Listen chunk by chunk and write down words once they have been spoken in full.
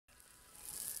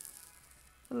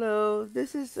Hello,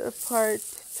 this is a part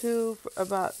two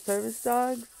about service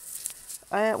dogs.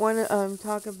 I want to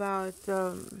talk about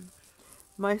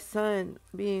my son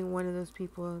being one of those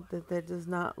people that does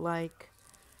not like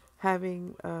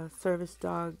having a service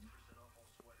dog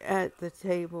at the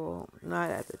table,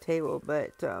 not at the table,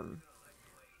 but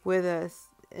with us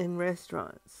in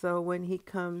restaurants. So when he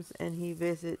comes and he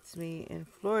visits me in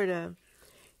Florida,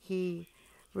 he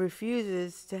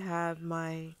refuses to have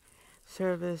my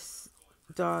service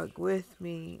dog with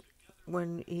me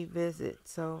when he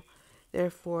visits. So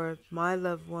therefore, my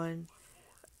loved one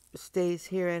stays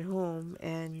here at home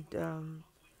and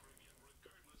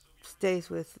stays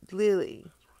with Lily.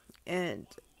 And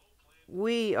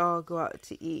we all go out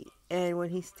to eat. And when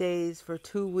he stays for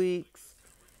 2 weeks,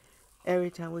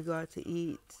 every time we go out to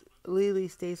eat, Lily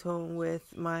stays home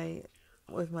with my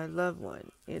loved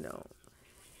one.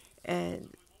 And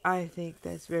I think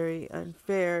that's very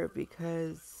unfair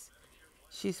because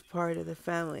she's part of the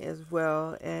family as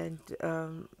well. And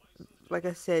like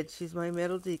I said, she's my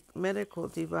medical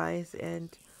device, and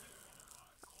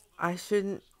I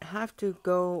shouldn't have to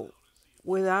go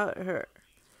without her.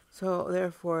 So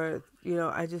therefore,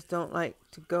 I just don't like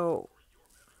to go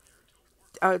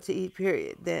out to eat,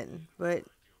 period, then. But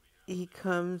he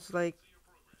comes like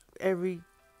every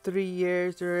 3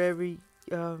 years or every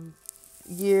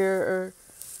year or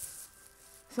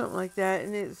something like that.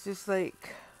 And it's just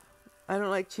like, I don't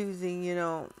like choosing,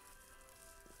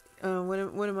 what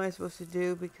am I supposed to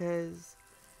do? Because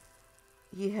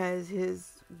he has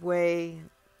his way,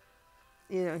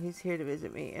 he's here to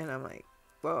visit me. And I'm like,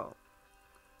 whoa.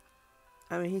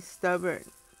 I mean, he's stubborn.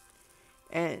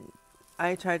 And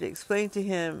I tried to explain to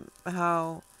him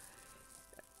how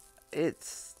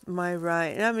it's my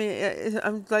right. And I mean,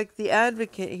 I'm like the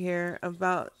advocate here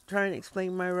about trying to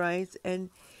explain my rights.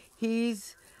 And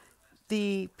he's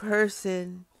the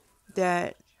person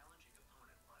that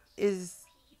is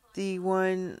the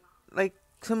one, like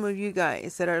some of you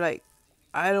guys that are like,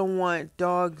 I don't want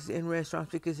dogs in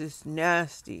restaurants because it's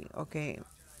nasty. Okay.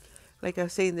 Like I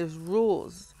was saying, there's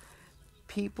rules.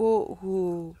 People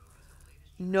who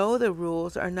know the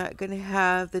rules are not going to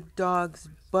have the dog's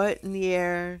butt in the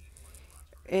air,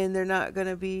 and they're not going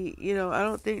to be, I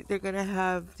don't think they're going to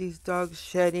have these dogs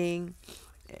shedding,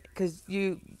 because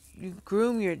you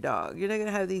groom your dog. You're not going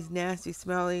to have these nasty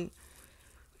smelly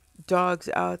dogs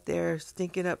out there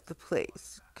stinking up the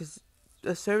place, because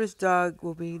a service dog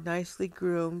will be nicely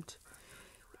groomed.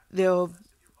 They're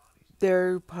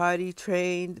potty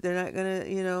trained. They're not going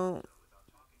to,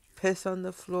 piss on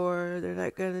the floor. They're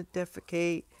not going to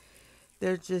defecate.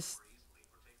 They're just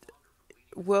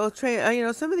well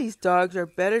trained. Some of these dogs are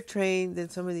better trained than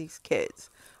some of these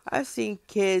kids. I've seen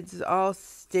kids all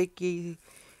sticky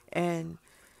and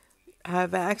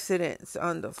have accidents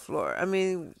on the floor. I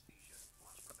mean,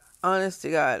 honest to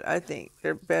God, I think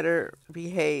they're better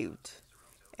behaved.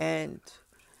 And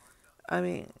I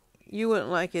mean, you wouldn't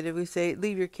like it if we say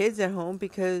leave your kids at home,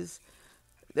 because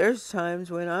there's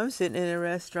times when I'm sitting in a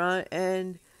restaurant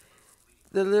and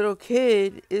the little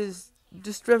kid is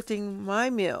disrupting my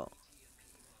meal,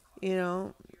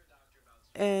 and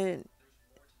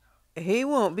he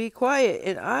won't be quiet.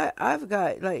 And I've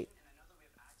got like,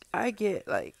 I get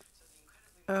like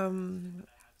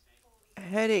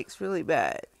headaches really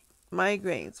bad,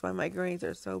 migraines. My migraines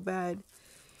are so bad,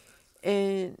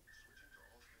 and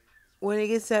when it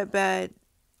gets that bad,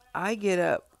 I get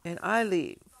up and I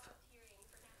leave.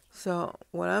 So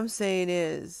what I'm saying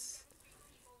is,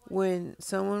 when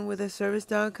someone with a service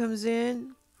dog comes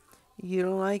in, you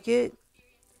don't like it,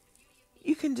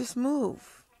 you can just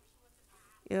move.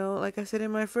 Like I said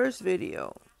in my first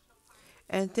video.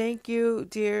 And thank you,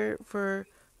 dear, for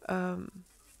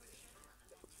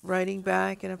writing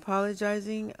back and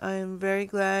apologizing. I am very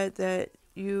glad that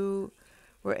you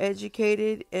were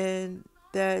educated and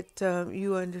that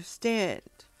you understand.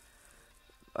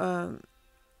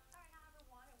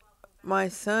 My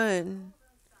son,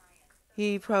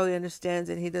 he probably understands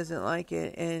and he doesn't like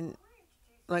it. And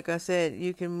like I said,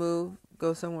 you can move,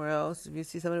 go somewhere else. If you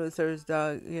see somebody with a service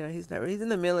dog, he's in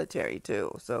the military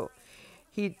too. So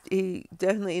he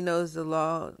definitely knows the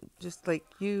law, just like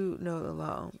you know the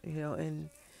law,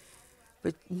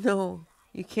 but no,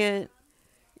 you can't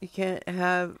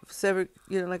have separate,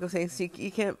 like I was saying, so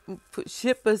you can't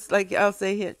ship us, like I'll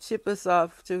say, ship us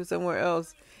off to somewhere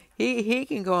else. He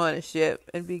can go on a ship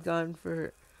and be gone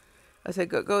for, I said,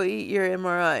 go eat your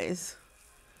MRIs,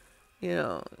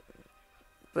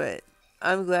 but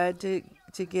I'm glad to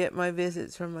get my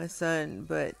visits from my son.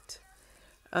 But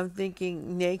I'm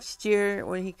thinking next year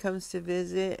when he comes to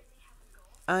visit,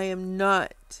 I am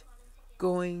not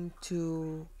going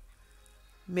to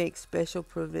make special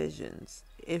provisions.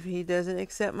 If he doesn't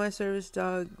accept my service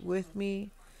dog with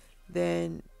me,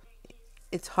 then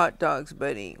it's hot dogs,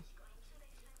 buddy.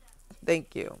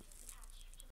 Thank you.